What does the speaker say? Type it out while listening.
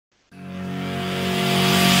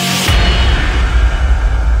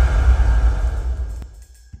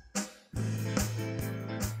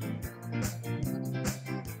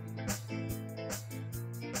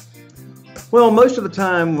Well, most of the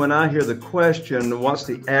time when I hear the question, what's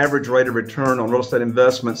the average rate of return on real estate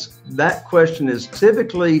investments, that question is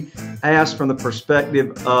typically asked from the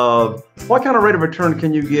perspective of what kind of rate of return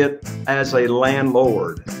can you get as a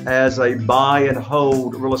landlord, as a buy and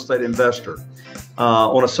hold real estate investor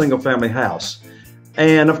on a single family house.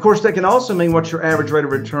 And of course, that can also mean what's your average rate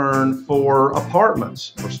of return for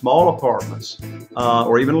apartments, for small apartments,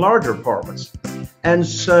 or even larger apartments. And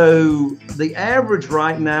so the average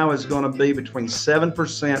right now is going to be between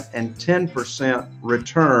 7% and 10%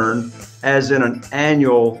 return as in an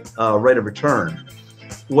annual rate of return.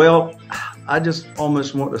 Well, I just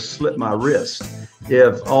almost want to slip my wrist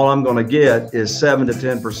if all I'm going to get is 7 to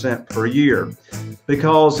 10% per year.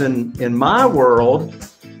 Because in my world,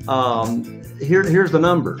 here's the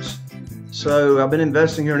numbers. So I've been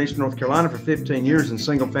investing here in Eastern North Carolina for 15 years in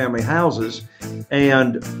single family houses,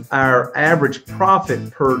 and our average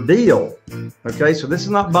profit per deal, okay, so this is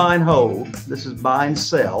not buy and hold, this is buy and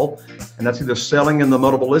sell, and that's either selling in the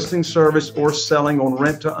multiple listing service or selling on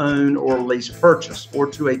rent to own or lease purchase or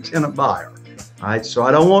to a tenant buyer. All right, so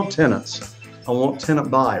I don't want tenants. I want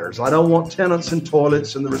tenant buyers. I don't want tenants and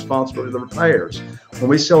toilets and the responsibility of the repairs. When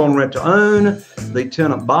we sell on rent to own, the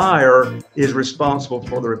tenant buyer is responsible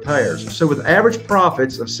for the repairs. So with average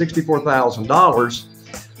profits of $64,000,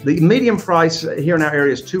 the median price here in our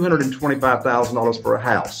area is $225,000 for a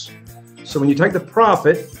house. So when you take the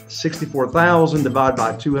profit, $64,000 divided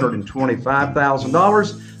by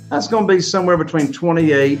 $225,000, that's going to be somewhere between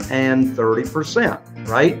 28 and 30%,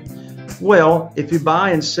 right? Well, if you buy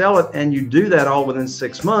and sell it and you do that all within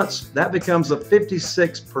 6 months, that becomes a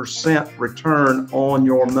 56% return on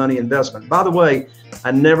your money investment. By the way,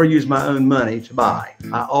 I never use my own money to buy.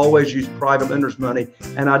 I always use private lenders' money,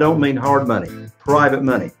 and I don't mean hard money, private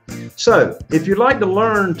money. So if you'd like to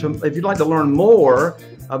learn more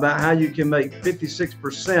about how you can make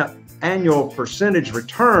 56% annual percentage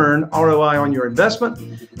return, ROI, on your investment,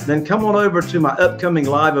 then come on over to my upcoming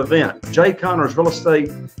live event, Jay Conner's Real Estate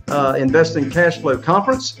Investing Cash Flow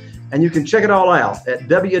Conference, and you can check it all out at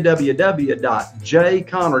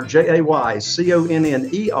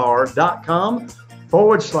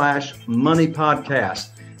www.jayconner.com/money podcast.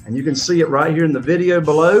 And you can see it right here in the video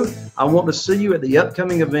below. I want to see you at the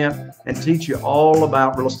upcoming event and teach you all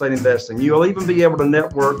about real estate investing. You'll even be able to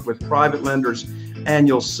network with private lenders, and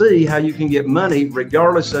you'll see how you can get money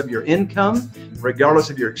regardless of your income, regardless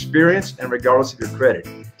of your experience, and regardless of your credit.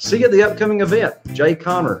 See you at the upcoming event,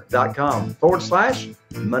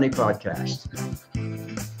 jayconner.com/money podcast.